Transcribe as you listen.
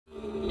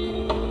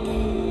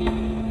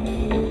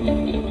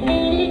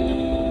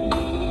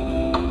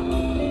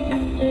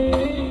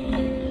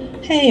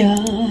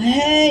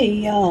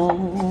Hey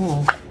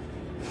y'all,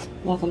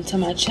 welcome to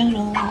my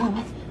channel,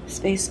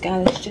 Space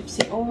Goddess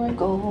Gypsy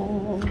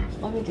Oracle.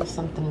 Let me do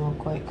something real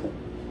quick.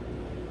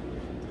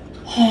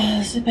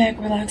 Sit back,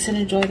 relax, and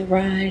enjoy the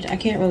ride. I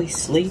can't really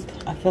sleep.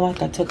 I feel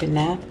like I took a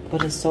nap,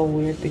 but it's so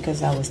weird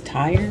because I was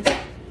tired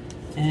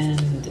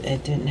and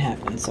it didn't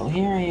happen. So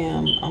here I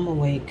am, I'm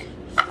awake.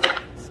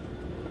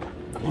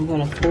 I'm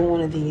gonna pull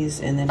one of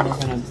these and then we're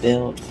gonna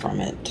build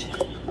from it.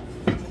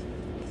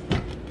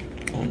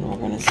 And we're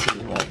gonna see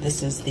what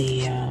this is.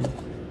 The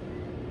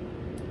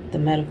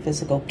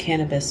metaphysical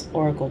cannabis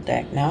oracle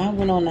deck. Now I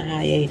went on a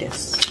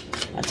hiatus.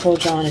 I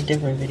told y'all in a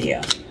different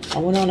video. I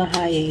went on a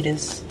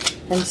hiatus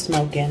from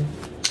smoking.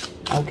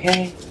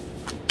 Okay,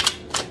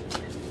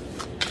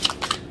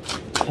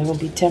 it will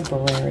be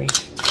temporary.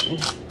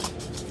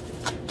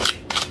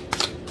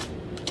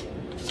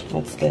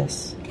 What's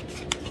this?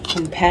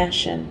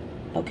 Compassion.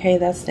 Okay,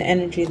 that's the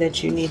energy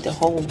that you need to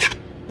hold.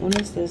 What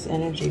is this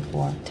energy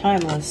for?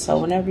 Timeless. So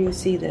whenever you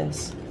see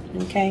this,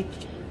 okay,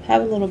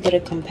 have a little bit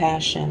of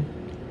compassion.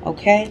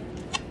 Okay,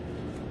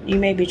 you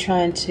may be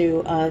trying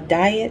to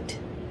diet.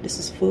 This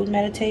is food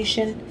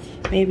meditation.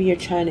 Maybe you're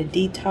trying to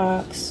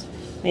detox.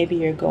 Maybe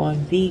you're going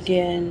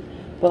vegan.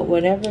 But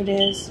whatever it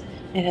is,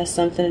 it has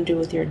something to do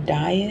with your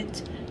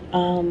diet.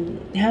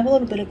 Have a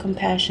little bit of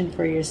compassion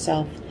for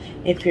yourself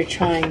if you're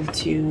trying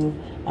to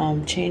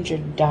change your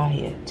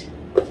diet.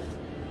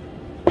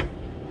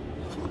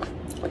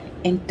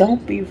 And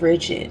don't be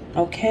rigid,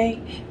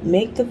 okay?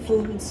 Make the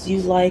foods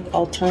you like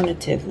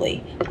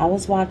alternatively. I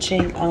was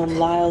watching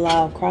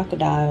Lyle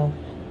Crocodile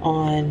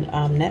on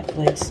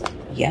Netflix.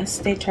 Yes,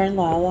 they turned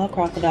Lyle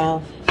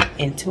Crocodile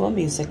into a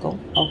musical,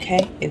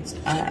 okay?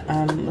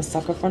 I'm a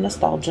sucker for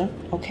nostalgia,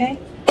 okay?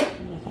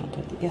 I'm not gonna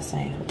put the, yes,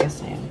 I am.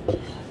 Yes, I am.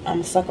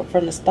 I'm a sucker for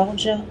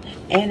nostalgia,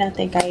 and I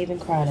think I even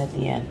cried at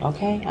the end,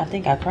 okay? I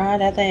think I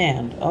cried at the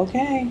end,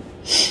 okay?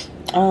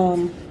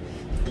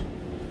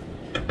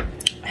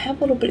 Have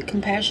a little bit of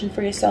compassion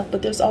for yourself,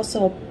 but there's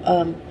also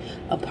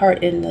a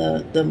part in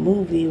the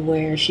movie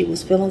where she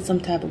was feeling some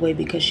type of way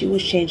because she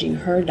was changing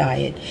her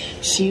diet.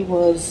 She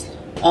was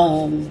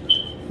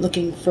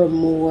looking for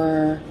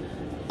more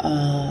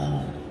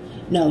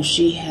no,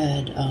 she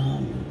had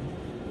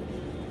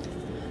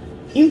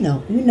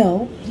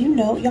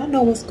y'all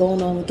know what's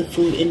going on with the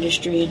food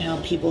industry and how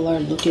people are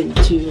looking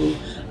to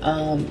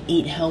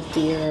eat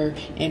healthier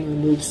and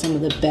remove some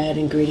of the bad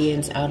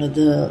ingredients out of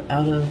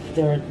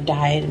their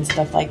diet and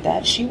stuff like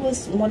that. She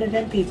was one of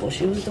them people.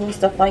 She was doing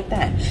stuff like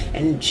that,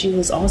 and she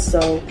was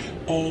also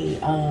a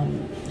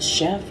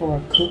chef or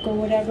a cook or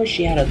whatever.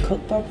 She had a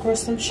cookbook or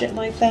some shit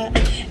like that,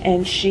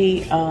 and she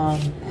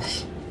had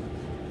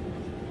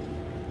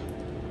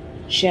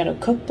a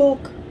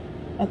cookbook,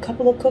 a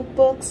couple of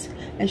cookbooks,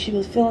 and she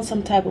was feeling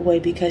some type of way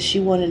because she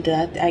wanted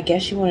to, I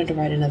guess she wanted to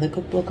write another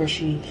cookbook, or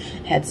she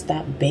had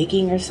stopped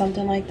baking or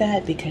something like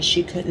that because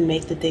she couldn't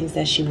make the things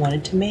that she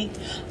wanted to make.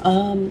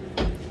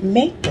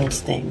 Make those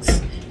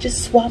things.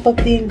 Just swap up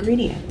the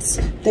ingredients.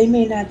 They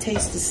may not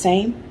taste the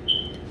same,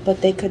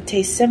 but they could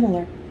taste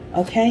similar,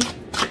 okay?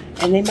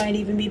 And they might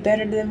even be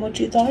better than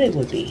what you thought it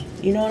would be.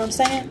 You know what I'm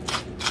saying?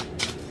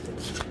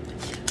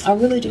 I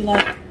really do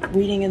like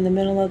reading in the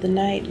middle of the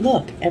night.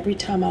 Look, every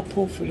time I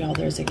pull for y'all,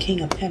 there's a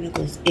King of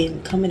Pentacles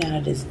coming out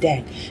of this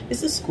deck.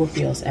 This is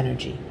Scorpio's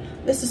energy.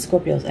 This is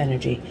Scorpio's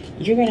energy.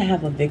 You're going to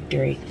have a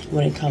victory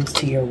when it comes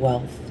to your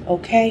wealth,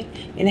 okay?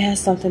 And it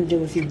has something to do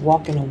with you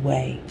walking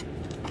away,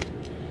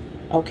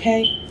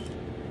 okay?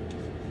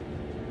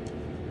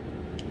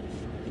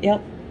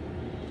 Yep.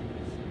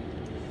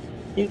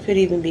 You could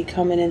even be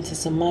coming into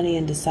some money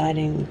and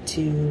deciding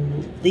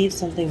to leave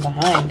something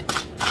behind.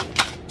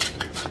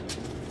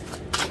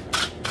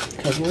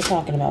 Because we're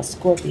talking about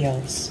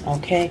Scorpios,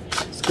 okay?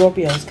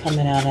 Scorpios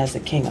coming out as a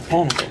King of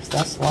Pentacles.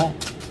 That's what.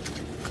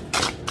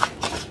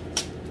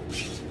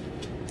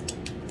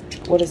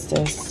 What is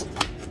this?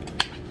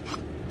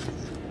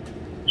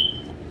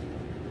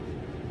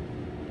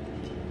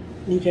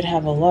 You could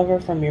have a lover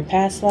from your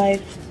past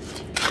life.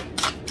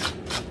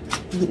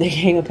 The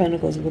King of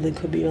Pentacles really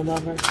could be your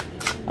lover,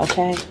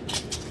 okay?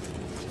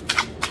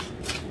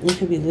 You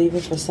could be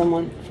leaving for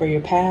someone for your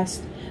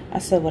past. I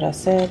said what I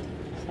said.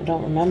 I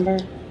don't remember.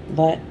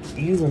 But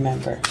you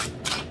remember.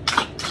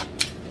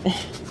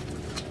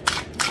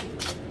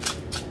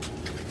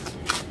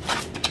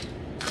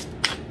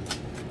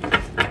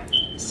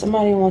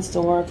 Somebody wants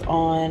to work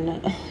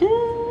on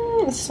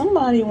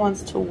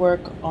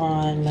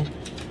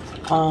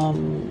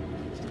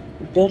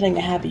building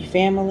a happy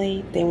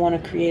family. They want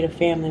to create a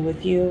family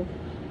with you.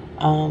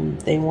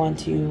 They want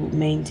to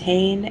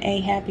maintain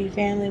a happy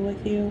family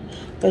with you.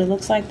 But it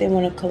looks like they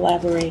want to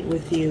collaborate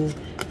with you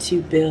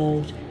to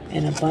build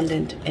an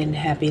abundant and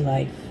happy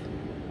life,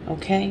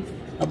 okay?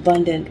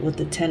 Abundant with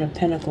the 10 of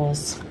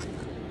Pentacles,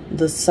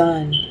 the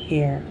Sun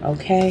here,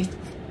 okay?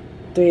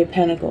 3 of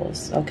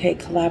Pentacles, okay?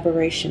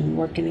 Collaboration,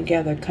 working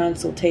together,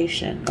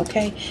 consultation,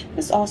 okay?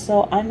 This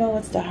also, I know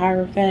it's the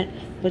Hierophant,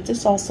 but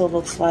this also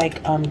looks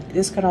like,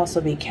 this could also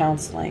be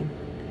counseling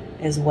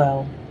as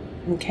well,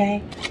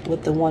 okay,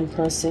 with the one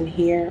person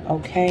here,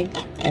 okay,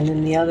 and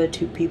then the other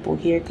two people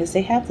here, because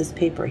they have this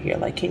paper here.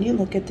 Like, can you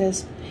look at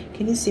this?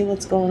 Can you see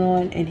what's going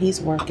on? And he's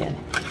working.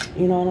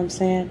 You know what I'm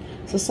saying?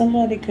 So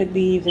somebody could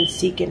be even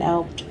seeking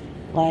out,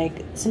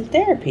 like, some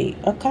therapy,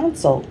 a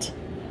consult.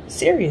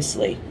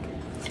 Seriously.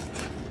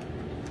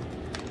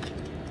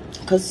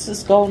 Because this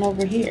is going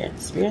over here.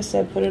 Spirit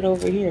said put it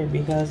over here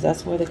because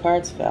that's where the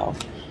cards fell.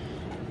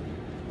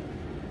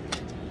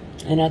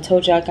 And I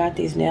told you I got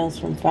these nails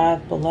from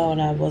Five Below,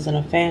 and I wasn't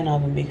a fan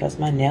of them because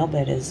my nail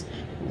bed is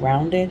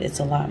rounded. It's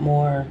a lot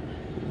more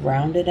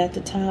rounded at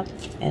the top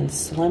and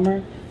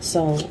slimmer.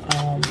 So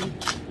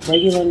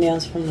regular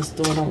nails from the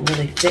store don't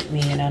really fit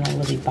me, and I don't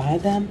really buy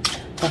them.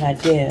 But I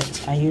did.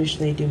 I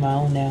usually do my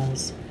own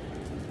nails.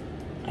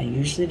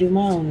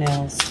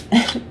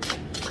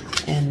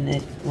 And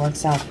it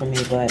works out for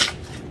me, but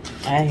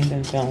I ain't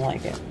been feeling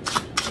like it.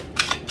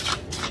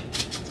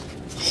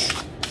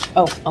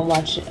 Oh,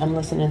 I'm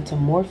listening to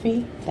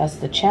Morphe. That's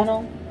the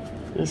channel.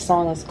 The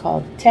song is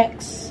called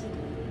Tex,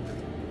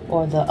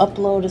 or the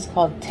upload is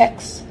called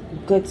Tex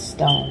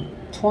Goodstone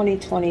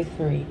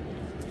 2023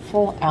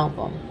 full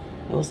album.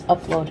 It was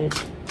uploaded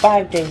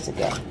 5 days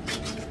ago.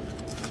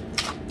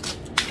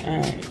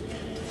 Alright.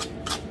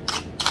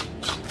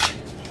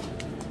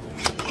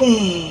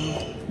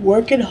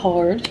 Working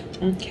hard,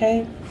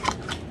 okay?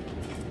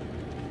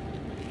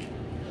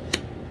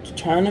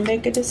 Trying to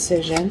make a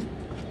decision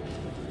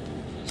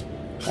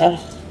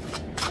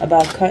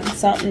about cutting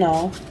something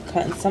off,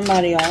 cutting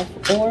somebody off,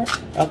 or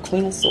a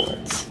Queen of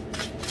Swords.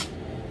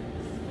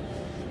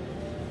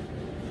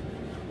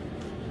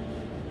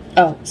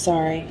 Oh,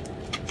 sorry.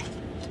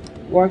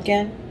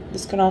 Working.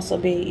 This could also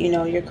be, you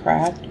know, your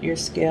craft, your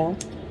skill.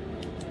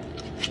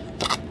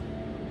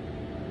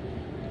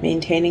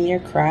 Maintaining your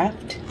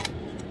craft.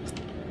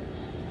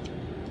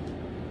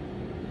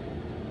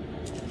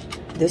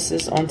 This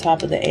is on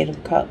top of the Eight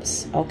of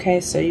Cups.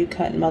 Okay, so you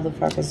cutting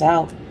motherfuckers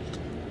out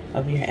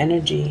of your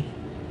energy.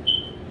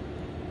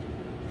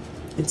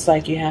 It's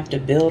like you have to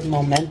build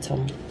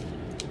momentum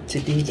to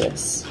do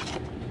this.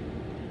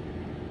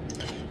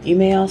 You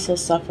may also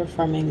suffer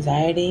from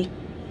anxiety.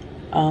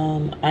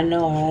 I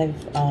know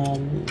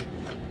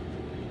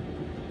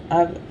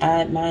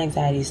my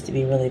anxiety used to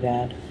be really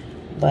bad,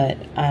 but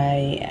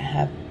I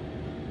have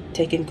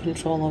taken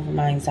control over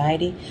my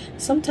anxiety.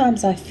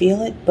 Sometimes I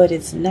feel it, but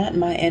it's not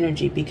my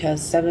energy,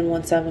 because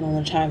 717 on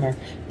the timer,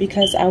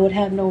 because I would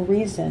have no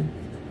reason.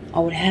 I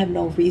would have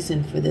no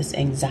reason for this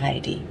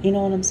anxiety. You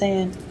know what I'm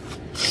saying?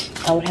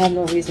 I would have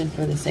no reason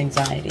for this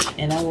anxiety.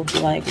 And I would be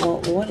like,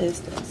 well, what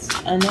is this?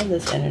 I know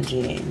this energy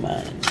ain't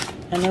mine.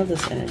 I know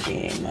this energy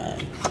ain't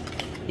mine.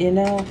 You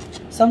know,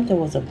 something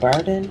was a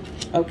burden,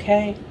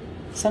 okay?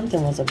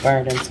 Something was a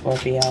burden,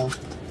 Scorpio.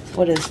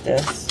 What is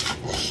this?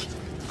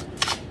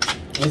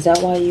 Is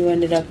that why you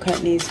ended up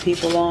cutting these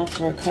people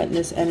off, or cutting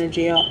this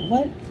energy off?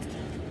 What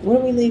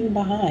are we leaving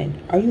behind?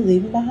 Are you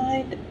leaving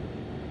behind?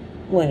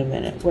 Wait a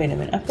minute.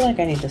 I feel like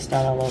I need to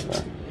start all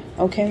over.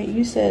 Okay,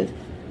 you said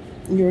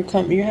you're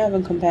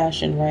having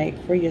compassion, right,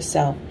 for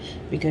yourself,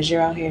 because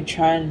you're out here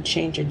trying to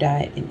change your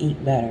diet and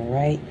eat better,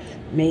 right?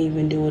 May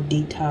even do a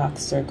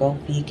detox or go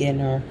vegan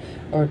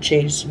or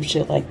change some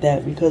shit like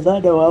that, because I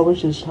know I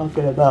was just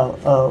talking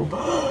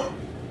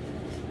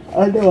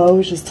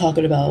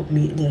about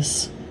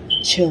meatless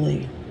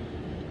chili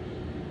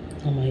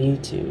on my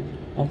YouTube,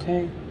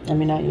 okay? I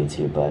mean, not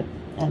YouTube, but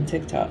on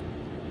TikTok.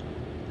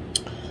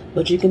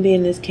 But you can be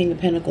in this King of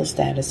Pentacles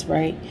status,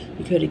 right?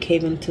 You could have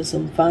caved into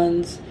some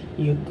funds.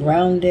 You're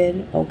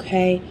grounded,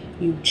 okay?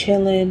 You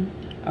chilling,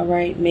 all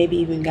right? Maybe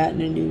even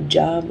gotten a new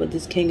job with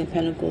this King of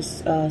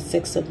Pentacles,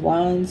 Six of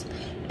Wands.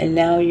 And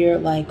now you're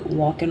like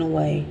walking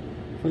away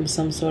from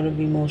some sort of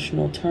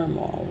emotional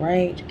turmoil,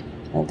 right?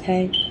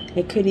 Okay?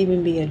 It could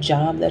even be a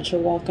job that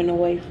you're walking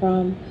away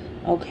from,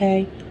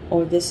 okay?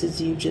 Or this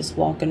is you just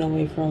walking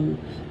away from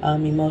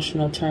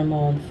emotional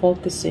turmoil and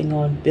focusing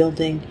on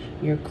building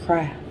your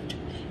craft.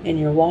 And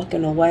you're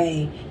walking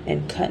away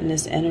and cutting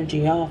this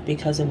energy off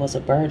because it was a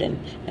burden.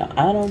 Now,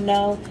 I don't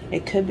know.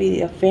 It could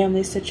be a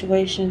family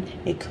situation.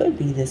 It could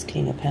be this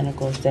King of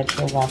Pentacles that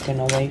you're walking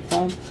away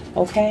from,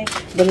 okay?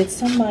 But it's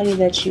somebody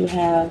that you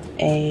have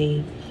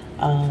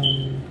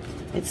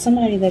it's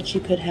somebody that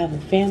you could have a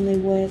family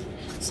with,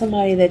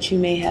 somebody that you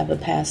may have a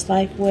past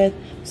life with,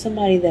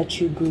 somebody that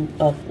you grew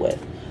up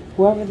with.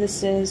 Whoever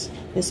this is,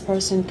 this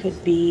person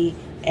could be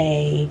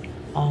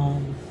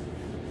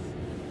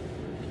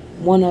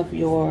one of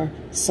your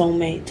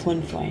soulmate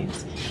twin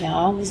flames.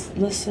 Now, I was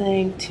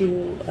listening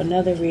to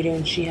another reader,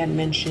 and she had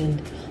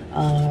mentioned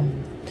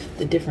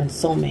the different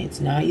soulmates.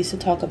 Now, I used to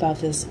talk about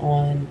this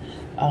on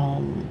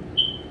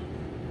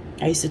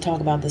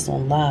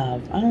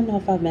live. I don't know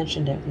if I've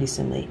mentioned it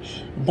recently,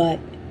 but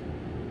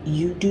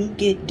you do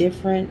get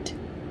different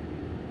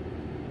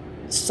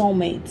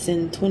soulmates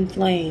and twin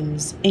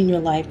flames in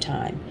your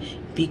lifetime,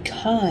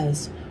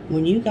 because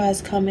when you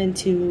guys come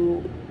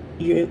into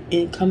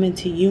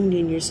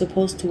union, you're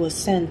supposed to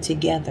ascend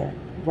together,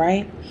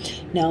 right?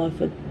 Now,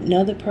 if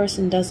another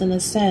person doesn't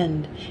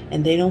ascend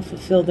and they don't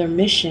fulfill their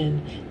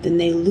mission, then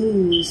they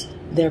lose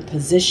their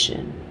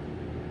position.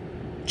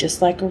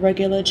 Just like a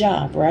regular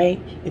job,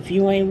 right? If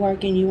you ain't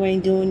working, you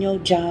ain't doing your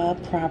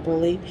job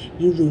properly,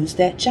 you lose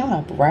that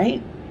job,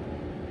 right?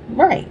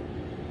 Right.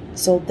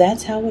 So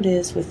that's how it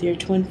is with your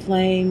twin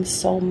flame,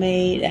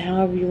 soulmate,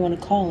 however you want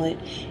to call it.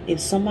 If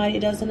somebody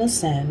doesn't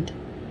ascend,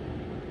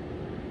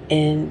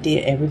 and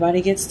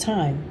everybody gets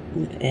time,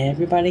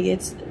 everybody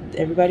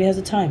has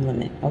a time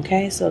limit,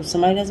 okay? So if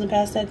somebody doesn't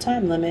pass that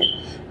time limit,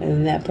 and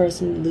then that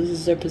person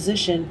loses their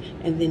position,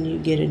 and then you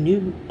get a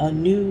new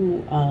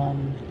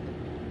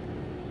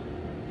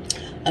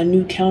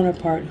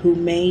counterpart who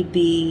may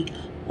be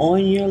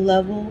on your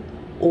level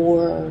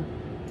or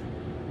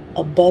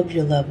above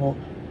your level,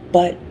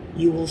 but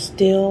you will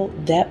still,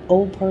 that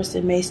old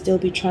person may still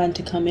be trying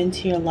to come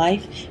into your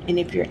life. And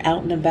if you're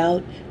out and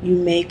about, you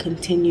may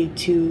continue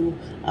to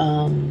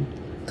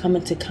come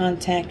into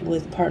contact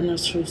with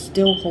partners who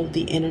still hold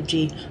the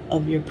energy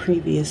of your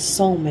previous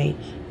soulmate.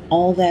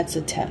 All that's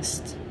a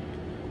test.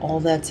 All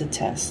that's a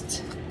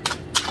test.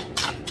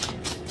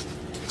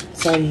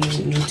 So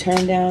you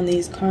turn down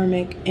these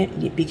karmic,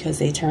 because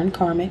they turn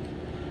karmic,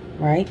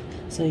 right?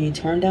 So you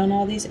turn down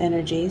all these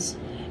energies.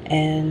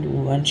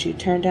 And once you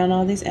turn down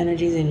all these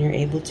energies and you're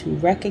able to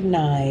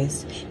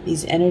recognize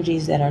these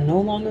energies that are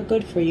no longer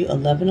good for you,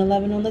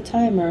 1111 on the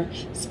timer,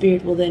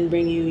 Spirit will then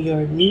bring you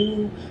your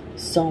new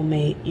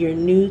soulmate, your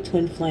new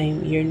twin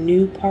flame, your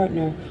new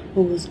partner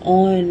who is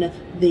on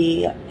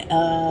the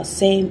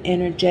same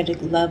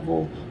energetic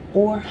level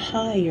or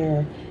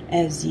higher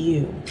as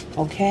you.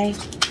 Okay?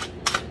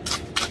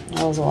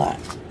 That was a lot.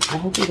 I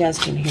hope you guys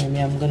can hear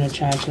me. I'm going to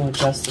try to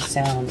adjust the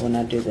sound when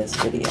I do this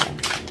video.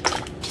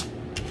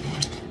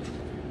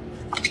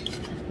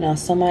 Now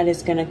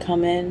somebody's going to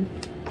come in.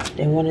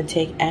 They want to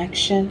take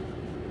action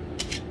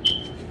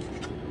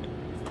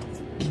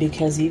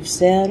because you've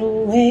sailed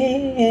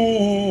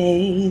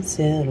away,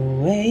 sailed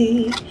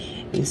away.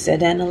 You said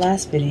that in the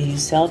last video. You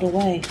sailed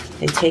away.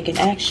 They're taking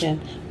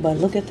action. But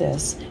look at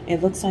this.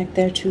 It looks like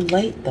they're too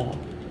late though.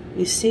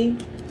 You see?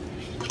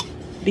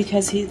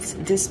 Because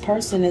this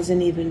person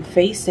isn't even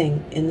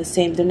facing in the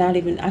same, they're not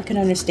even, I could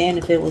understand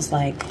if it was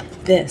like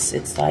this.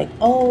 It's like,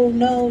 oh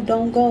no,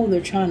 don't go. They're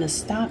trying to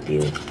stop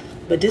you.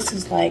 But this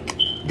is like,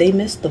 they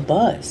missed the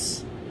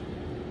bus.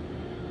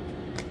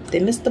 They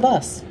missed the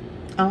bus.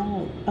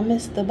 Oh, I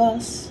missed the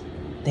bus.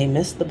 They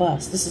missed the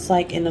bus. This is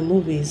like in the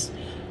movies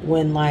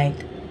when, like,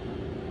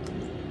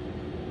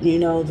 you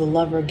know, the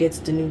lover gets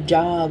the new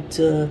job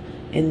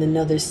in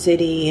another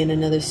city, in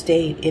another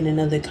state, in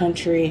another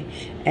country,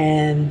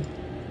 and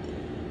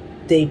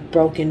they've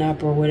broken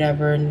up or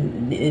whatever,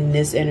 and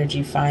this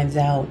energy finds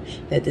out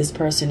that this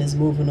person is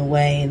moving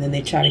away, and then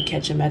they try to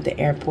catch him at the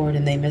airport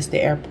and they miss the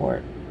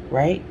airport.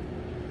 Right?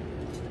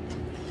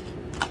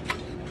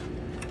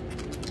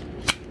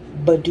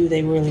 But do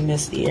they really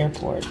miss the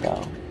airport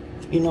though?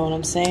 You know what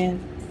I'm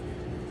saying?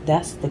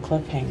 That's the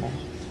cliffhanger.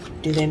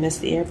 Do they miss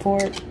the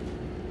airport?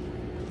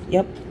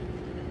 Yep.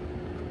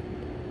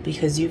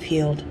 Because you've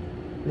healed.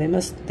 They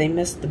missed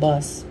the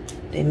bus.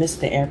 They missed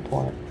the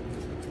airport.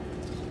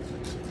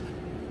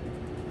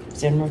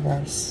 It's in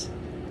reverse.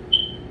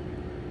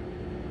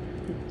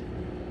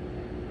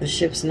 The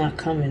ship's not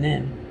coming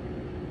in.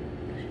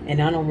 And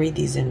I don't read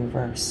these in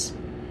reverse.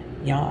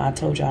 Y'all, I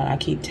told y'all, I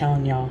keep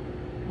telling y'all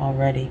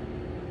already.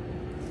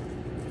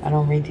 I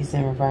don't read these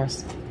in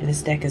reverse. And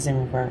this deck is in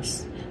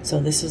reverse. So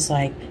this is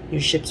like,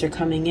 your ships are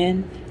coming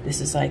in. This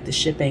is like, the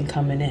ship ain't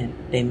coming in.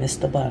 They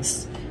missed the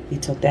bus. You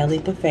took that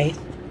leap of faith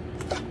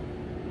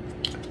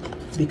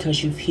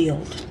because you've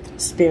healed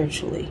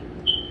spiritually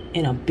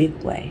in a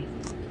big way.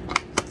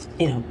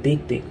 In a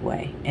big, big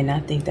way. And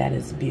I think that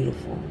is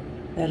beautiful.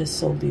 That is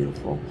so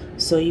beautiful.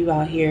 So you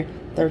out here,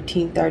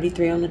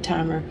 13:33 on the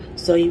timer.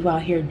 So you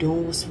out here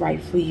doing what's right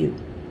for you.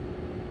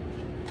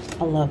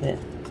 I love it.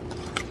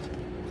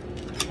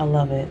 I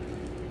love it.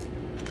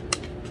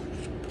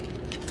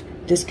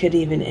 This could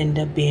even end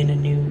up being a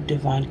new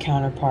divine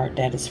counterpart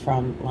that is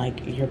from,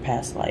 like, your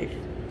past life.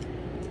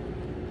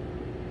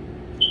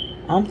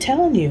 I'm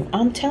telling you,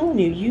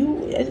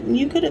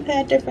 you could have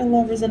had different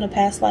lovers in a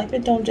past life.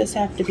 It don't just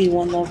have to be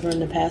one lover in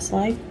the past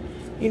life.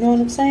 You know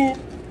what I'm saying?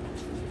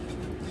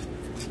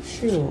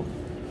 True.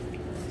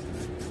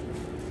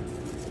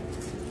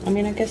 I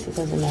mean, I guess it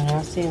doesn't matter.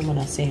 I see him when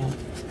I see him.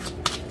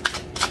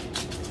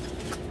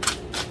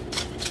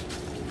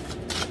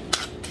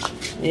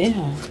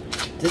 Yeah.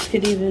 This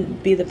could even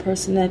be the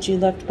person that you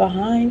left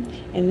behind.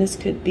 And this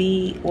could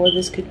be, or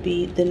this could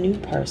be the new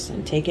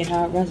person. Take it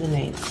how it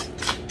resonates.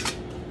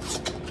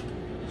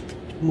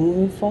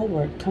 Moving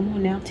forward. Come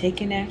on now.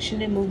 Taking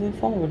action and moving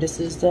forward. This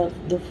is the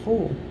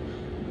Fool.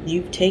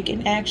 You've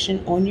taken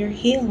action on your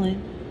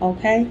healing.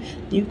 Okay,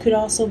 you could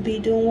also be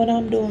doing what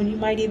I'm doing. You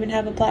might even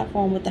have a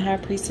platform with the High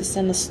Priestess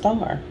and the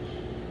Star.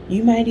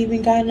 You might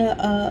even got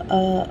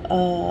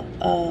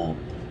a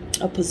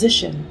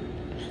position.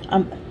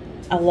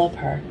 I love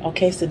her.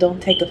 Okay, so don't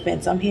take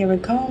offense. I'm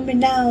hearing, call me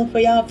now for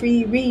y'all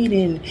free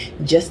reading.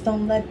 Just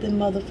don't let them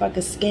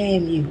motherfuckers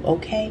scam you,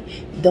 okay?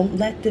 Don't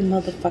let them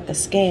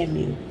motherfuckers scam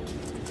you.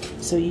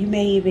 So you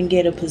may even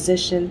get a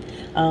position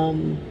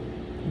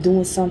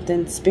doing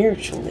something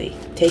spiritually.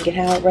 Take it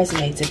how it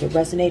resonates. If it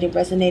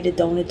resonated,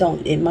 don't it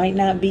don't. It might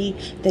not be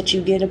that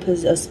you get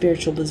a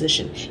spiritual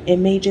position. It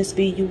may just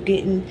be you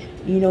getting,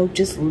 you know,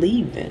 just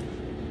leaving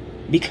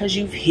because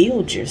you've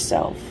healed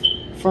yourself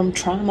from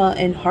trauma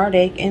and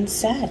heartache and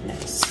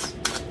sadness.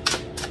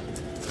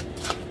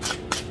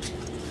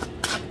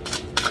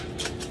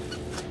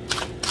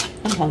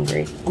 I'm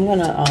hungry. I'm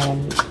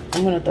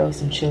gonna throw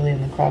some chili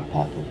in the crock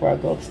pot before I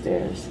go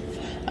upstairs.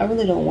 I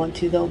really don't want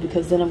to though,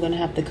 because then I'm gonna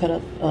have to cut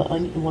up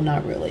onion. Well,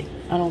 not really.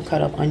 I don't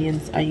cut up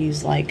onions. I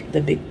use like the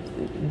big,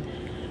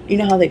 you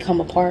know how they come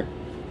apart?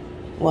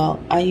 Well,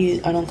 I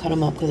don't cut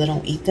them up because I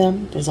don't eat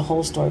them. There's a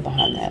whole story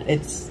behind that.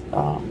 It's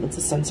a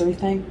sensory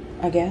thing,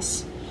 I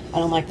guess. I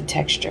don't like the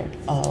texture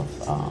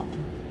of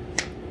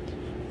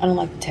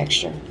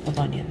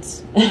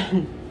onions.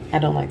 I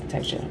don't like the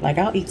texture. Like,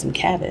 I'll eat some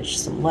cabbage,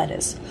 some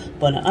lettuce,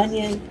 but an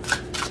onion,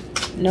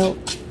 nope.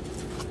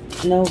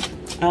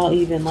 I'll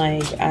even,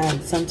 like, I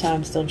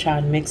sometimes still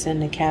try to mix in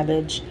the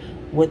cabbage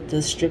with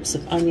the strips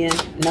of onion.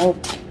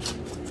 Nope.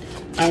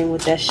 I ain't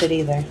with that shit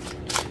either.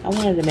 I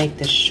wanted to make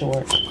this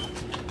short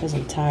because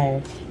I'm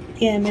tired.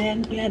 Yeah,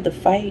 man, you had to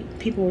fight.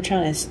 People were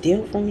trying to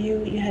steal from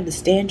you. You had to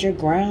stand your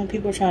ground.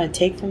 People were trying to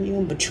take from you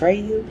and betray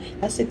you.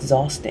 That's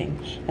exhausting.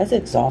 That's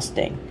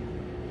exhausting.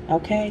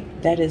 Okay?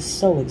 That is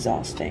so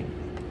exhausting.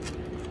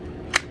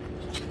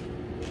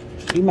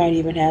 You might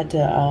even have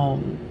to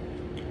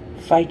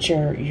fight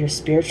your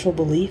spiritual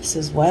beliefs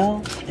as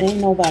well. It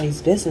ain't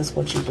nobody's business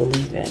what you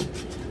believe in.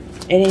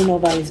 It ain't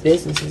nobody's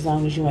business as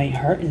long as you ain't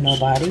hurting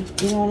nobody.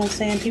 You know what I'm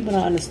saying? People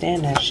don't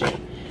understand that shit.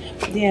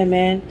 Yeah,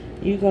 man.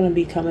 You're going to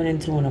be coming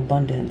into an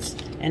abundance.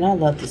 And I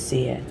love to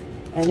see it.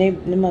 And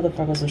the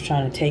motherfuckers was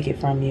trying to take it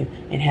from you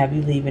and have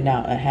you leaving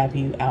out and have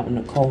you out in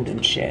the cold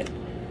and shit.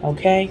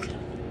 Okay?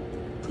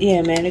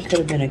 Yeah, man, it could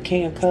have been a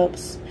King of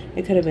Cups.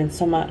 It could have been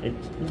somebody.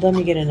 Let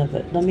me get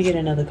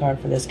another card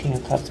for this King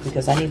of Cups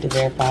because I need to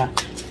verify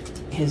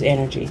his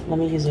energy. Let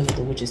me use it with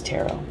the Witch's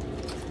Tarot.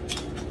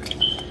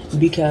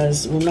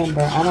 Because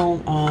remember, I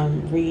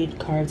don't read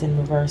cards in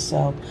reverse,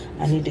 so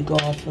I need to go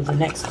off of the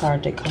next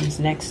card that comes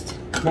next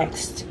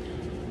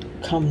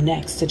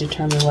to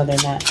determine whether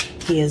or not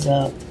he is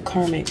a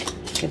karmic,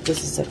 if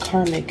this is a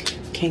karmic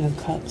King of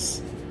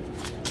Cups.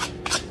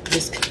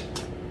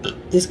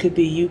 This could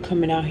be you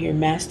coming out here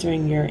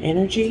mastering your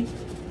energy,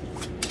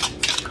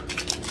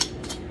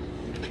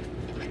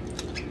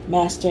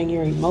 mastering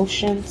your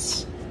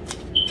emotions.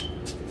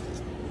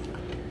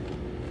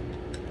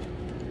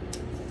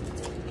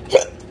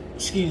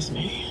 Excuse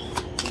me.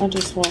 I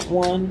just want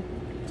one.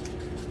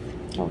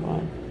 Hold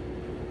on.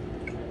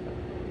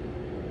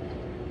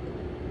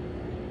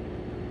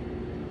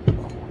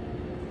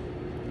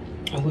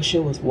 I wish it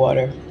was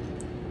water.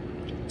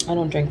 I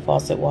don't drink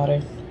faucet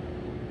water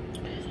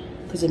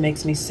because it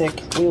makes me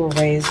sick. We were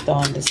raised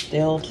on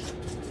distilled.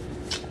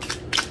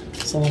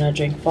 So when I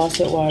drink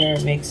faucet water,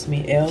 it makes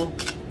me ill.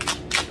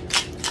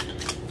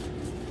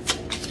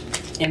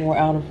 And we're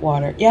out of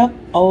water. Yep.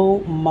 Oh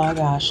my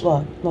gosh.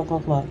 Look.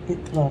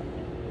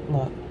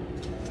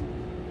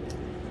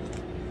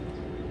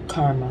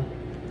 Karma.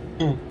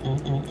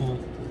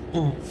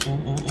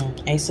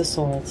 Ace of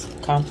Swords.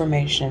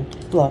 Confirmation.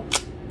 Look.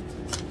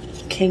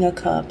 King of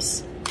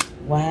Cups.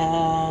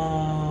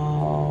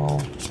 Wow.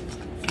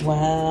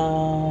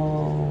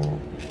 Wow.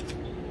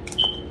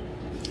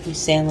 You're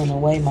sailing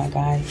away, my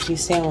guy. You're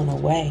sailing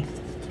away.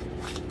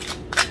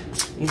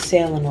 You're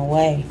sailing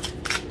away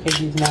because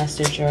you've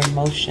mastered your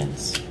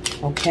emotions.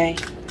 Okay?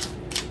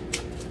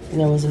 And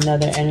there was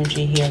another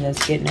energy here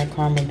that's getting their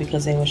karma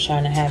because they was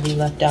trying to have you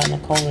left out in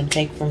the cold and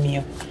take from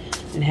you.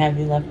 And have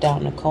you left out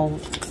in the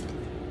cold.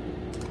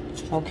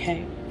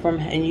 Okay?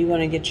 And you're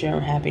going to get your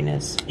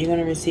happiness. You're going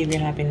to receive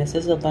your happiness.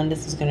 This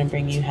abundance is going to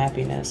bring you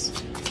happiness.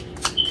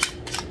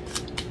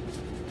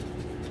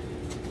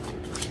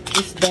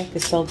 This deck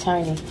is so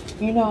tiny.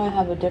 You know I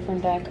have a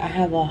different deck. I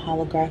have a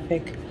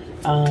holographic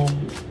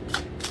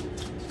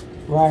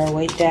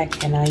Rider-Waite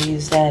deck, and I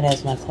use that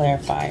as my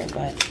clarifier.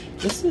 But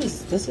this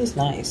is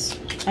nice.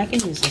 I can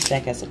use this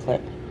deck as a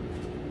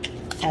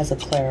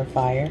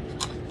clarifier.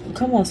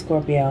 Come on,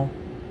 Scorpio.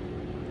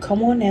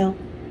 Come on now.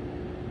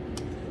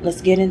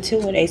 Let's get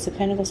into it. Ace of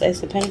Pentacles,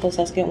 Ace of Pentacles.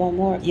 Let's get one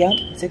more.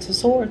 Yep, Six of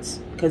Swords.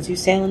 Because you're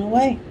sailing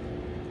away.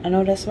 I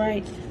know that's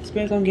right.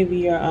 Spirit gonna give you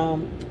your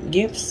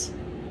gifts.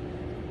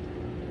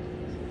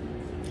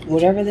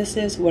 Whatever this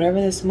is,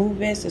 whatever this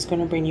move is, it's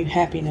gonna bring you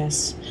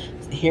happiness.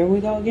 Here we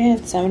go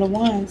again. Seven of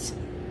Wands.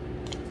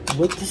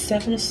 With the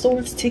Seven of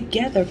Swords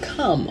together.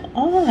 Come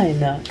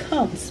on.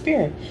 Come,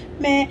 Spirit.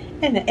 Man,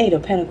 and the Eight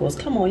of Pentacles.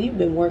 Come on, you've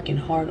been working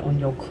hard on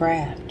your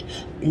craft.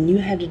 And you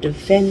had to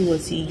defend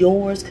what's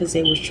yours because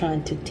they was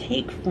trying to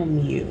take from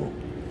you.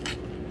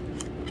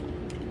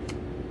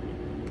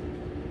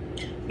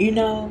 You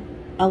know,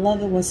 I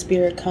love it when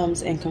Spirit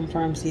comes and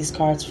confirms these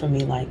cards for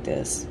me like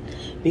this,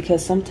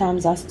 because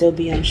sometimes I still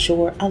be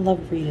unsure. I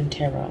love reading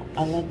tarot.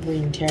 I love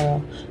reading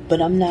tarot,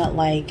 but I'm not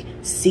like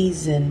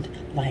seasoned,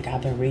 like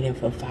I've been reading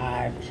for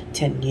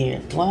 5-10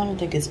 years. Well, I don't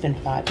think it's been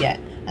 5 yet.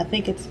 I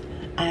think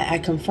I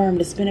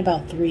confirmed it's been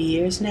about 3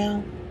 years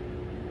now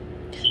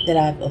that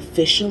I've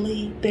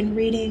officially been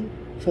reading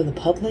for the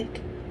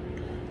public.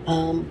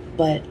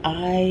 But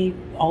I've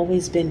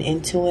always been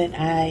into it.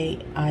 I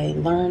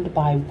learned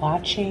by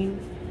watching,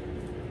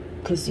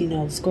 because you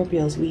know,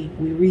 Scorpios, we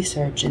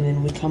research and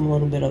then we become a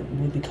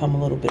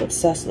little bit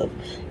obsessive,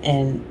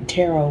 and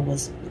tarot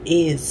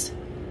is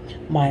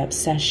my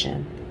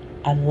obsession.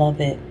 I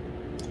love it.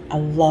 I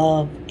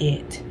love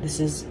it. This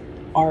is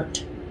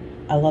art.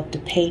 I love to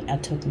paint. I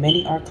took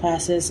many art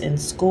classes in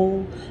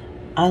school.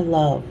 I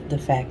love the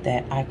fact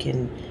that I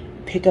can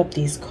pick up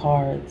these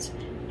cards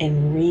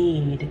and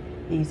read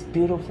these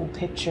beautiful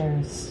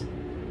pictures,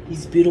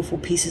 these beautiful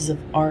pieces of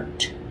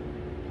art,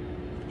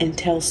 and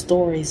tell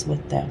stories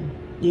with them.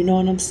 You know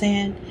what I'm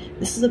saying?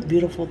 This is a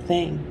beautiful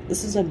thing.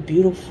 This is a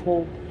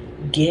beautiful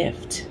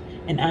gift,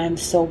 and I'm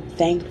so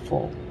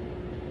thankful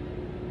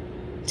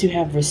to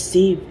have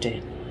received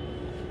it.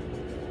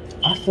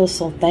 I feel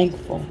so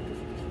thankful.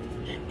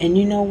 And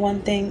you know,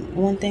 one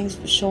thing's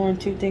for sure and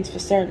two things for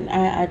certain.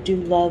 I do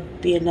love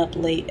being up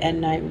late at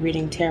night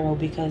reading tarot,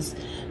 because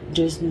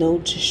there's no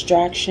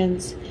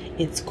distractions.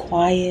 It's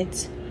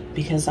quiet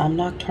because I'm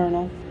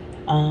nocturnal.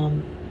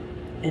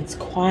 It's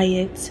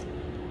quiet.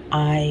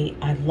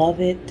 I love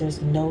it.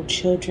 There's no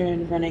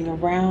children running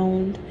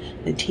around.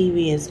 The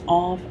TV is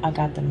off. I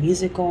got the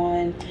music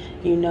on.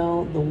 You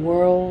know, the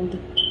world,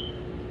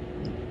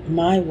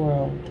 my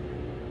world,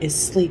 is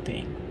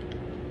sleeping.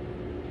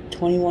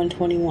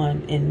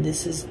 21:21, and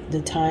this is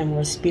the time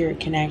where Spirit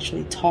can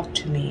actually talk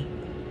to me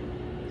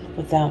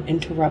without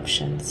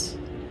interruptions.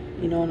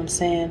 You know what I'm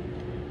saying?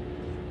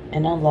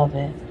 And I love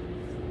it.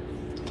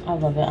 I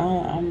love it.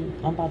 I'm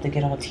about to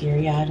get all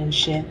teary-eyed and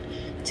shit,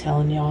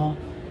 telling y'all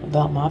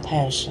about my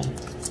passion.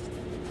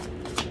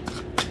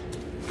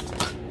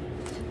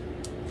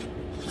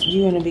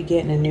 You're going to be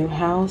getting a new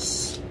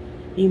house.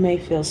 You may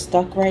feel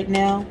stuck right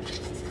now.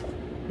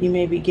 You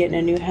may be getting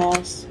a new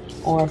house,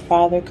 or a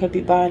father could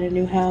be buying a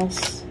new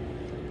house.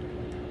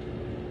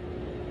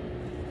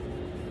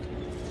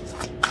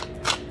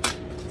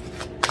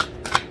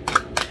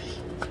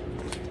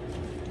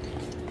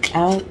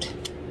 Out.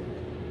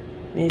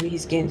 Maybe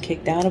he's getting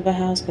kicked out of a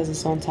house because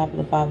it's on top of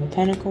the 5 of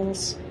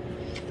Pentacles.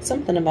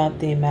 Something about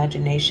the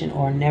imagination,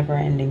 or a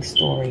never-ending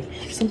story.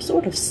 Some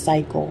sort of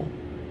cycle.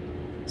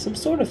 Some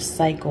sort of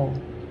cycle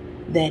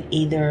that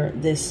either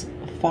this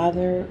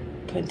father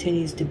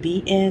continues to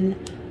be in,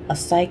 a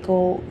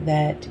cycle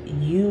that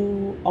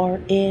you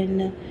are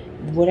in,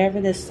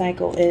 whatever this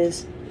cycle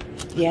is.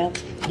 Yep,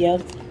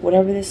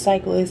 whatever this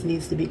cycle is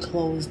needs to be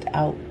closed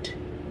out.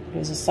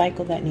 There's a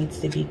cycle that needs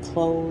to be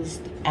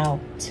closed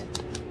out.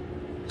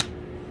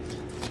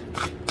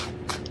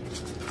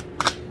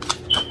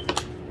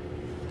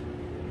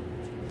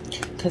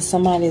 Because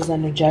somebody is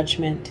under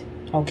judgment,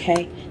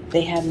 okay?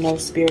 They have no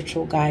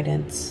spiritual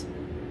guidance.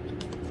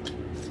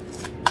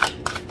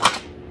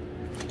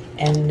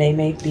 And they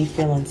may be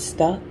feeling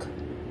stuck.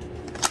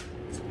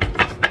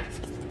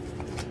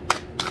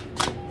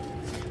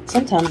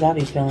 Sometimes I'll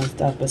be feeling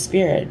stuck, but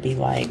Spirit be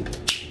like,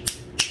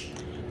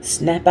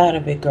 snap out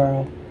of it,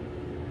 girl.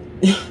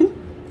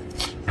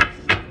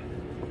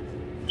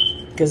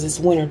 Because it's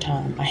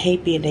wintertime. I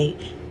hate being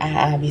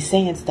I be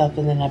saying stuff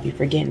and then I be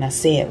forgetting I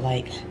say it.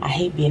 Like, I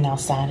hate being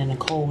outside in the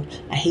cold.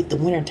 I hate the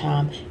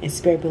wintertime. And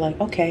Spirit be like,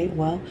 okay,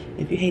 well,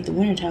 if you hate the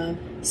wintertime,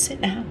 sit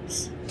in the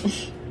house.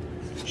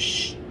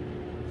 Shh.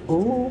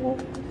 Ooh,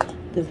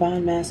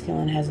 Divine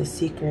Masculine has a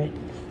secret.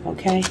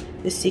 Okay?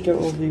 This secret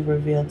will be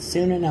revealed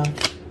soon enough.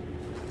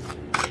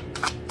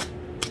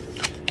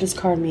 This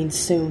card means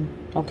soon.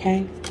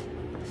 Okay?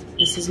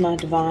 This is my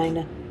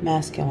Divine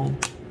Masculine.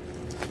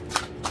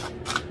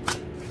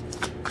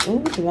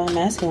 Ooh, Divine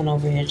Masculine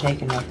over here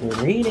taking up the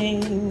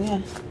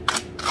reading.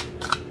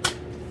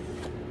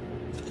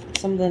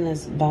 Something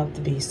is about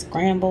to be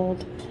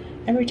scrambled.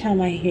 Every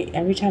time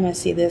I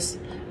see this,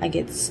 I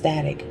get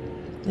static.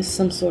 This is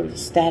some sort of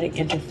static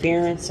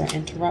interference or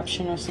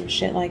interruption or some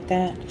shit like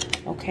that.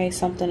 Okay,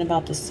 something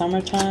about the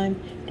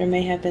summertime. There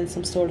may have been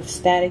some sort of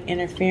static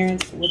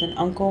interference with an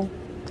uncle.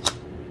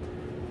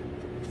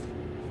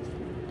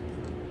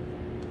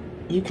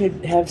 You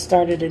could have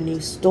started a new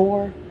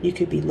store. You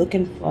could be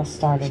looking for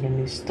started a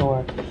new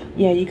store.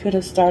 Yeah, you could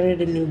have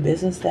started a new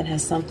business that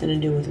has something to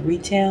do with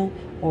retail,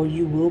 or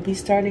you will be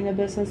starting a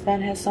business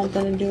that has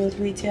something to do with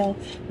retail.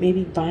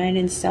 Maybe buying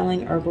and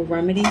selling herbal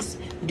remedies.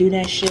 Do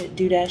that shit,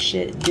 do that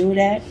shit, do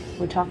that.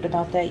 We talked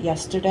about that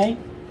yesterday.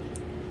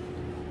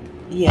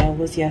 Yeah, it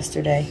was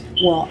yesterday.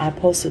 Well, I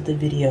posted the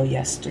video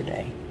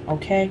yesterday.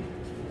 Okay?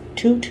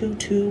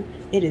 2:22.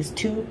 It is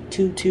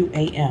 2:22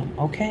 a.m.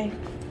 Okay?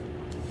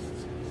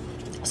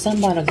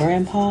 Something about a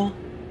grandpa.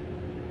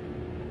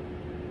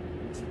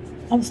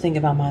 I was thinking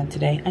about mine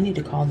today. I need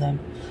to call them.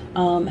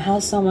 How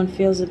someone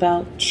feels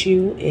about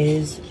you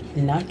is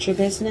not your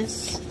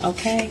business,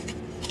 okay?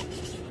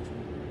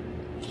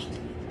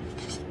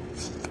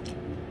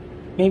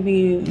 Maybe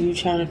you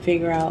trying to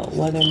figure out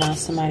whether or not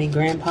somebody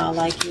grandpa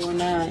like you or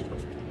not.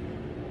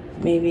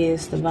 Maybe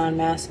it's divine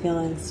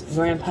masculine's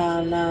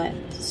grandpa or not.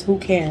 Who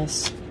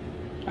cares?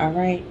 All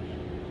right?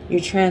 Your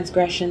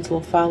transgressions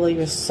will follow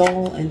your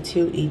soul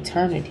into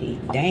eternity.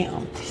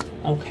 Damn.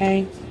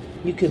 Okay?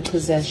 You could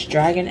possess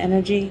dragon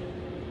energy.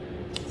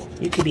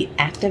 You could be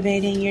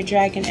activating your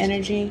dragon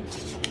energy.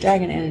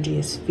 Dragon energy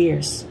is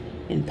fierce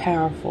and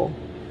powerful.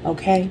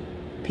 Okay?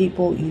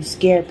 People, you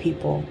scare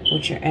people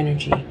with your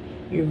energy.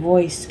 Your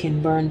voice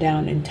can burn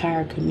down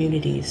entire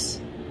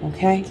communities.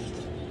 Okay?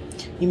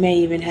 You may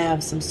even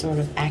have some sort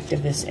of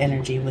activist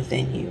energy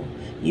within you.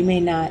 You may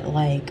not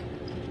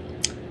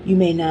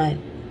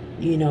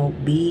you know,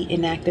 be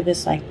an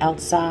activist like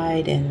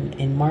outside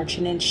and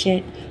marching and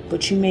shit,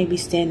 but you may be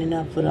standing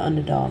up for the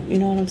underdog. You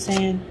know what I'm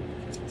saying?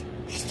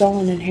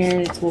 Stolen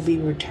inheritance will be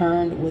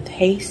returned with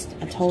haste.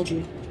 I told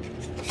you.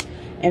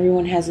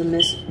 Everyone has a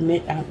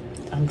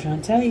I'm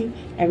trying to tell you,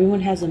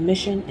 everyone has a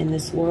mission in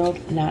this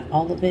world. Not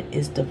all of it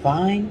is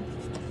divine.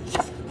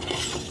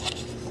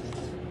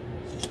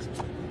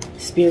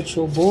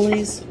 Spiritual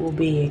bullies will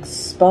be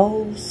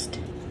exposed.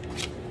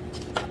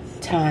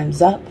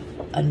 Time's up.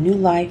 A new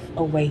life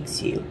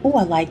awaits you. Oh,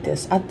 I like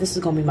this. This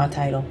is going to be my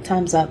title.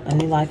 Time's up. A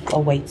new life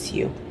awaits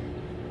you.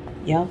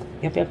 Yep.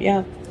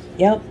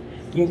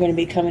 You're going to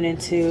be coming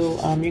into,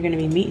 you're going to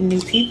be meeting new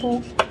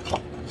people.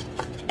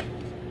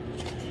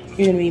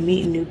 You're going to be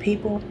meeting new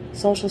people.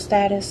 Social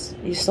status.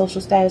 Your social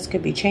status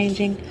could be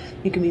changing.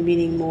 You could be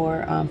meeting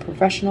more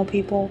professional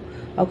people.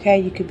 Okay.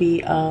 You could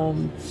be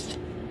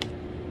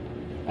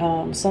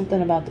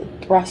something about the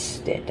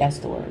thrusted. That's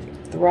the word.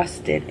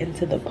 Thrusted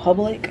into the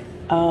public.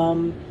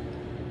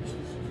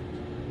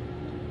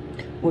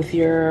 With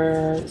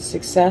your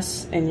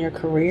success in your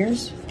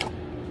careers.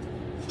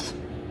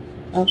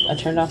 Oh, I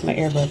turned off my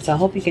earbuds. I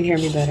hope you can hear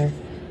me better.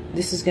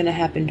 This is going to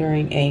happen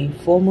during a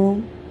full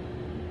moon,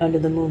 under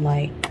the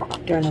moonlight,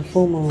 during a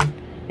full moon,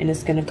 and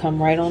it's going to come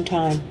right on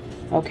time.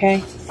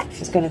 Okay?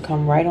 It's going to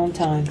come right on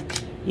time.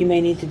 You may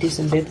need to do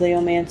some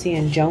bibliomancy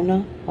and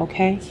Jonah.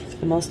 Okay?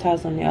 The Most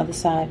High's on the other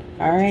side.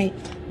 All right?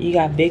 You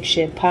got big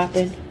shit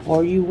popping,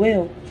 or you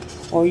will.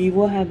 Or you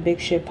will have big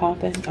shit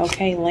popping.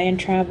 Okay?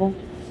 Land travel.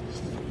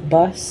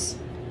 Bus,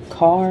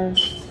 car,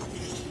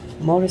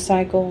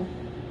 motorcycle.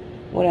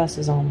 What else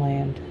is on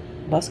land?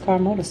 Bus, car,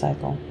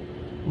 motorcycle,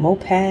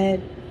 moped,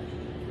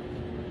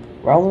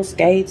 roller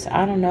skates.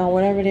 I don't know.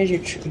 Whatever it is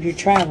you're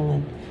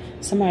traveling.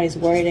 Somebody's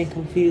worried and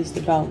confused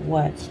about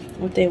what?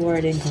 What they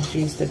worried and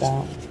confused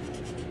about?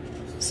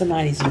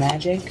 Somebody's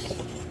magic.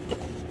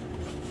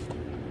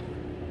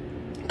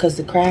 Because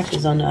the craft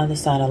is on the other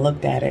side. I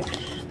looked at it.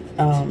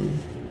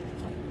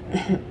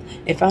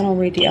 If I don't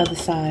read the other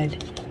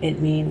side, it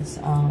means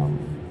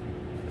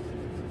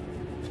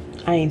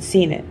I ain't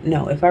seen it.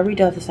 No, if I read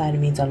the other side, it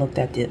means I looked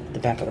at the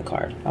back of the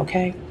card.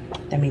 Okay?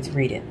 That means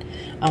read it.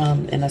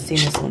 And I've seen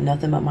this with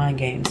nothing but mind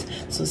games.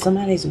 So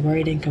somebody's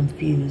worried and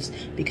confused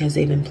because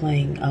they've been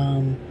playing,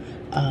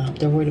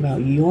 they're worried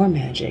about your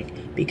magic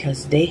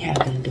because they have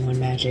been doing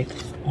magic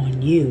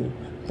on you.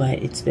 But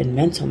it's been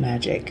mental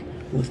magic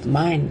with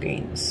mind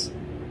games,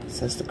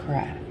 says the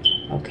craft.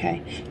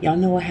 Okay? Y'all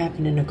know what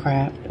happened in the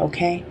craft.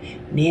 Okay?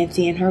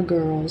 Nancy and her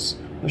girls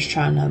was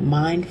trying to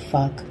mind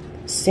fuck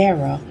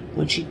Sarah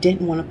when she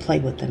didn't want to play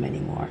with them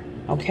anymore.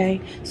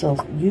 Okay? So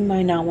you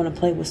might not want to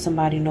play with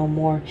somebody no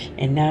more,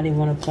 and now they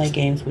want to play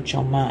games with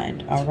your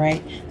mind.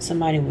 Alright?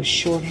 Somebody with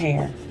short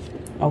hair.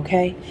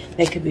 Okay?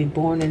 They could be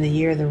born in the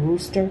year of the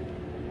rooster.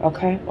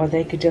 Okay? Or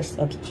they could just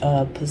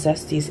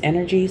possess these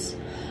energies.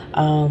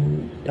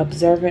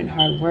 Observant,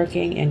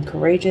 hardworking, and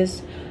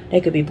courageous. They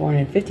could be born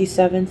in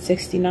 57,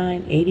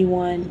 69,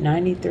 81,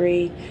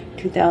 93,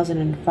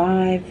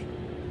 2005.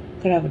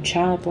 Could have a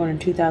child born in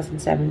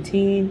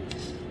 2017.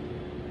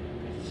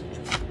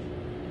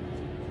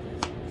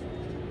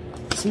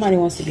 Somebody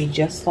wants to be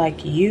just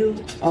like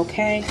you,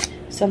 okay?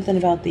 Something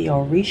about the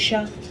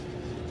Orisha.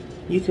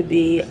 You could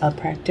be a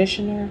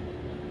practitioner.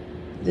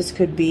 This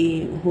could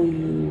be who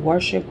you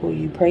worship, who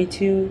you pray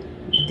to,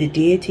 the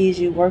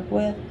deities you work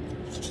with.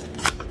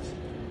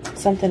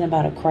 Something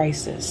about a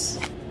crisis.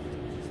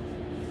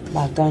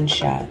 About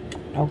gunshot,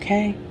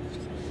 okay?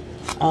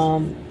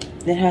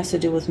 It has to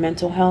do with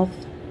mental health.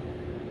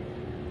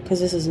 Because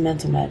this is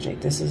mental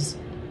magic. This is...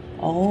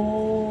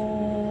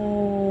 Oh,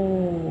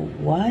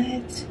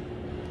 what?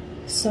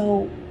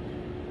 So,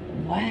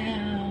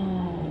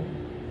 wow.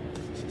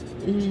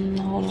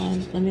 Hold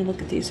on. Let me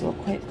look at these real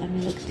quick.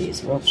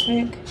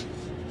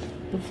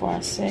 Before I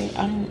say,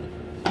 I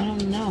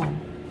don't know.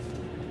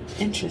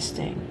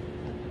 Interesting.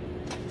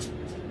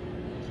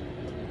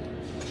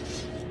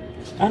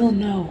 I don't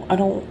know. I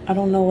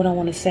don't know what I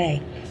want to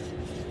say.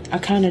 I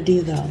kind of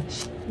do though.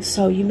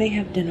 So you may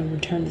have done a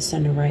return to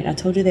sender, right? I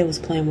told you they was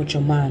playing with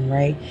your mind,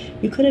 right?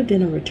 You could have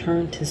done a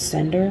return to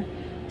sender.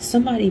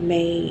 Somebody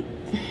may...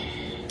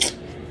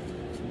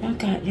 Y'all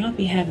y'all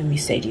be having me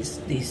say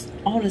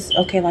all this.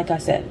 Okay, like I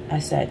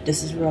said,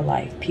 this is real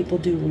life. People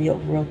do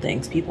real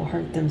things. People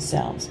hurt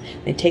themselves.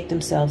 They take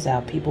themselves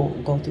out. People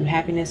go through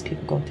happiness.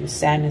 People go through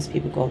sadness.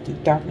 People go through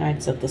dark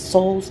nights of the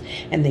souls,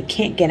 and they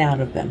can't get out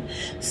of them.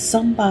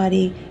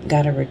 Somebody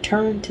got to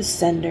return to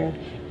sender,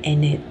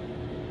 and it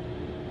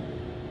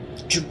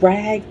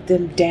dragged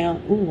them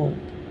down. Ooh,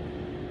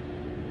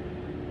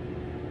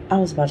 I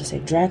was about to say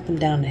drag them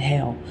down to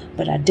hell,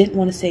 but I didn't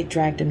want to say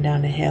drag them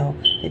down to hell.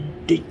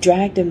 It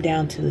dragged them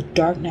down to the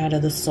dark night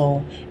of the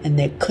soul, and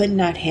they could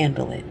not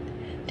handle it.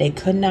 They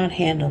could not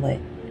handle it,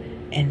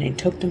 and they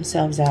took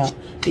themselves out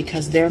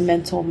because their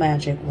mental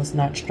magic was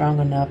not strong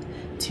enough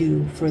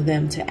for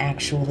them to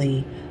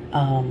actually,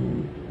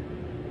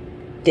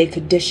 they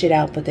could dish it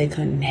out, but they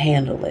couldn't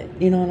handle it.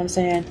 You know what I'm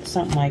saying?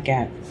 Something like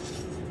that.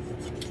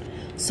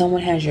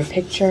 Someone has your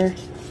picture,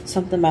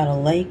 something about a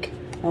lake.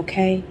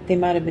 Okay, they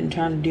might have been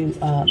trying to do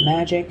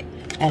magic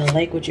at a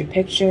lake with your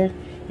picture.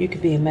 You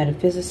could be a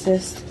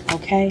metaphysicist.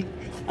 Okay,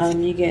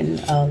 you're getting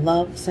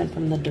love sent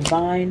from the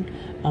divine.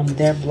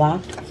 They're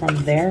blocked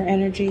from their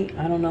energy.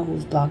 I don't know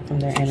who's blocked from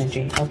their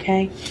energy.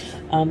 Okay,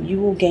 you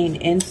will gain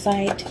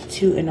insight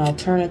to an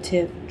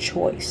alternative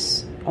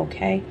choice.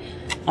 Okay,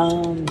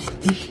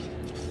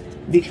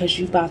 because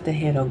you about to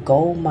hit a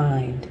gold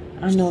mine.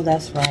 I know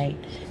that's right.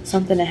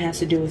 Something that has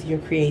to do with your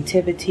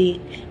creativity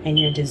and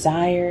your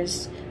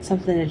desires.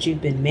 Something that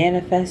you've been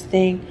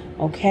manifesting,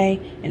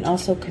 okay? And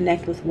also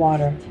connect with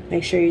water.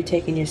 Make sure you're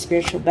taking your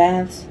spiritual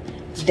baths.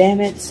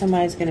 Damn it,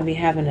 somebody's going to be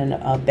having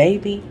a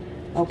baby,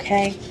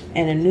 okay?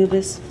 And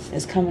Anubis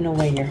is coming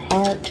away your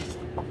heart.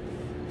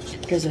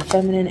 There's a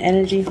feminine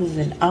energy who's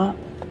an op,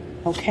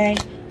 okay?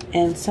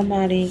 And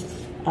somebody,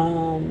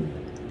 you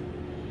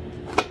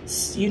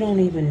don't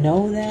even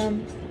know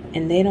them,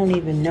 and they don't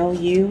even know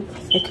you.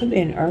 It could be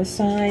an earth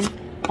sign.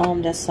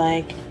 That's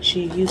like,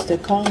 she used to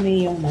call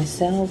me on my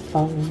cell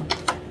phone,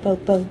 but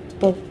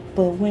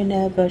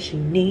whenever she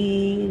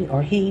needed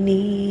or he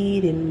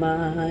needed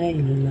my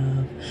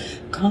love,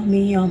 call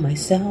me on my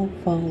cell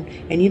phone.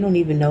 And you don't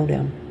even know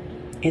them,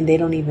 and they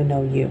don't even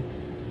know you.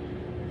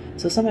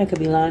 So somebody could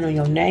be lying on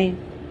your name.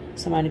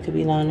 Somebody could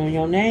be lying on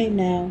your name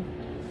now.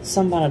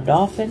 Something about a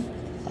dolphin,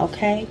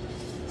 okay?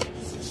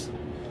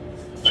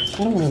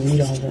 I don't want to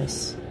read all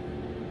this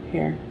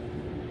here.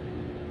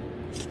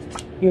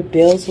 Your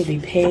bills will be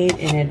paid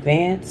in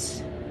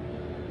advance.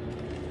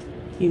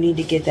 You need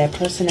to get that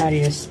person out of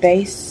your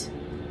space.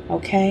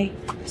 Okay?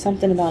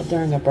 Something about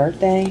during a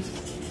birthday.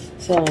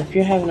 So if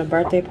you're having a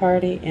birthday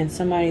party and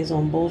somebody's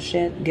on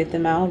bullshit, get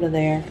them out of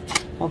there.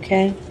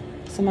 Okay?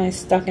 Somebody's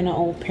stuck in an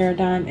old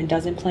paradigm and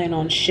doesn't plan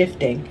on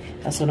shifting.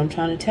 That's what I'm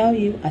trying to tell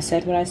you. I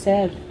said what I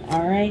said.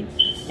 Alright?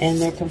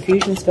 And their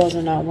confusion spells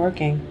are not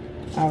working.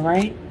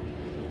 Alright?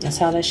 That's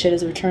how that shit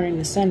is returning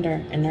to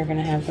sender, and they're going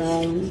to have their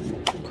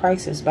own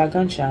crisis by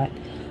gunshot.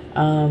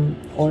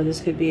 Or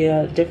this could be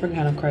a different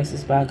kind of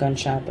crisis by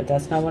gunshot, but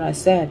that's not what I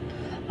said.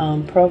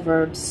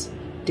 Proverbs,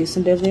 do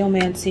some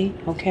bibliomancy,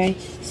 okay?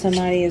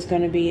 Somebody is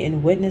going to be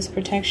in witness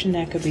protection.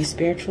 That could be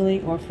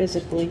spiritually or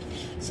physically.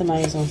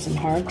 Somebody's on some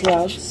hard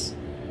drugs.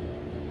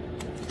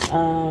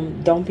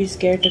 Don't be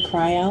scared to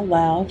cry out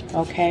loud,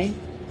 okay?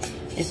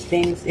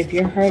 If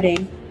you're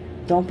hurting,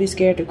 don't be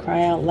scared to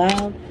cry out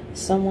loud.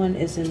 Someone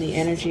is in the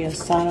energy of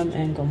Sodom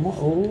and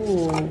Gomorrah.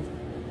 Ooh.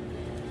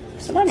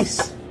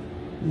 Somebody's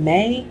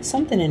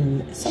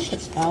something.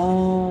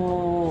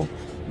 Oh,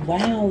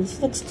 wow.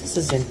 This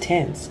is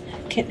intense.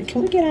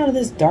 Can we get out of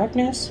this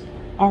darkness?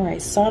 All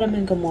right, Sodom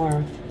and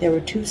Gomorrah. There were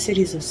two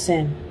cities of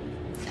sin.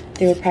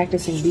 They were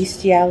practicing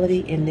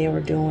bestiality, and they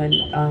were doing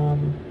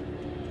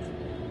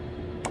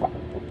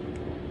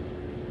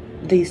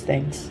these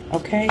things,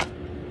 okay?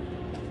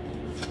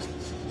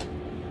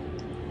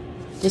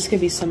 This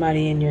could be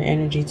somebody in your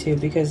energy too,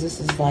 because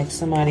this is like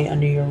somebody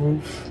under your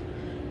roof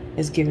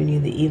is giving you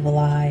the evil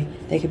eye.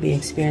 They could be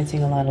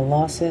experiencing a lot of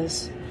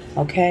losses,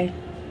 okay?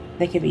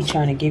 They could be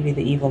trying to give you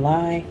the evil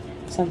eye.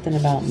 Something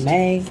about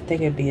May. They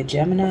could be a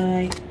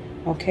Gemini,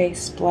 okay?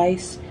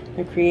 Splice.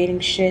 They're creating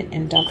shit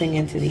and dumping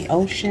into the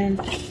ocean.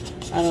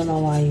 I don't know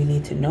why you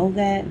need to know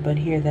that, but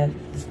here that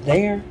it's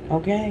there,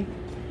 okay?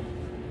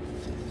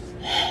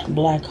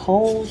 Black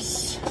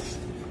holes.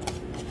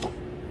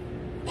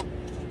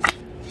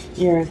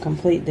 You're in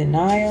complete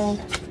denial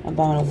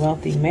about a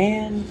wealthy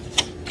man.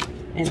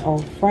 An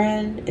old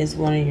friend is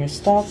one of your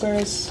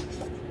stalkers.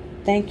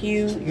 Thank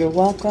you. You're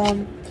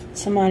welcome.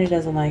 Somebody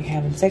doesn't like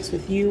having sex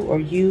with you, or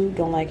you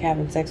don't like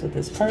having sex with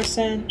this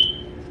person.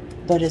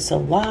 But it's a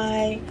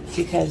lie,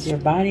 because your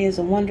body is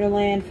a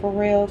wonderland for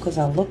real, because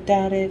I looked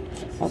at it.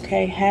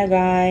 Okay,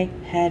 Haggai,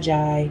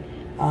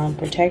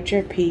 protect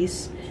your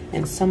peace.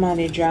 And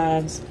somebody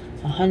drives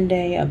a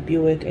Hyundai, a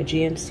Buick, a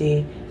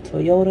GMC,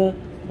 Toyota,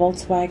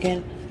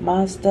 Volkswagen,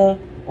 Mazda,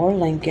 or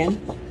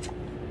Lincoln.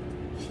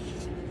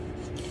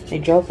 They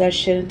drove that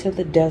shit into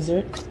the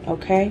desert,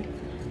 okay?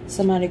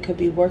 Somebody could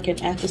be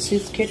working at the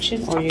soup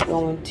kitchen, or you're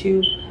going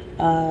to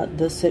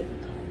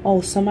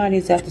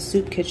somebody's at the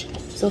soup kitchen.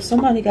 So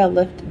somebody got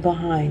left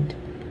behind.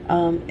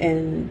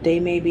 and they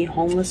may be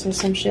homeless or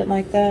some shit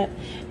like that,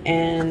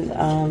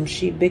 and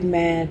she big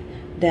mad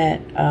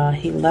that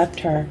he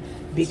left her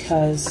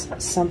because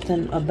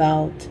something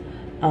about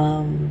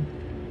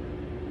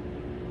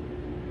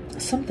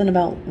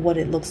what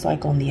it looks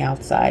like on the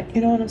outside.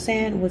 You know what I'm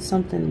saying? What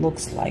something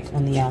looks like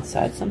on the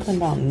outside. Something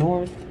about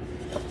North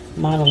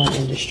modeling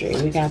industry.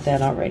 We got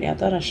that already. I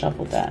thought I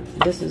shuffled that.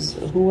 This is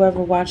whoever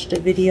watched the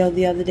video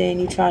the other day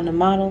and you trying to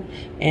model,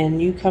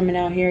 and you coming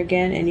out here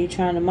again and you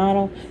trying to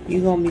model,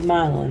 you gonna be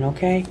modeling,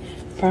 okay?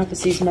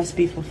 Prophecies must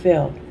be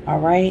fulfilled, all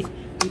right?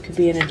 You could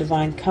be in a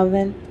divine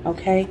coven,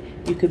 okay?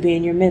 You could be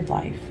in your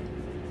midlife.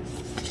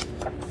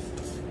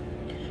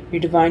 Your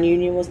divine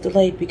union was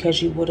delayed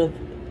because you would have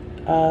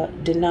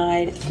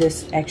denied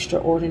this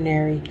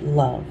extraordinary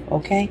love,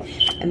 okay?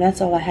 And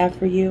that's all I have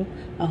for you.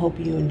 I hope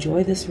you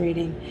enjoy this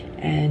reading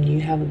and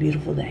you have a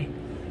beautiful day.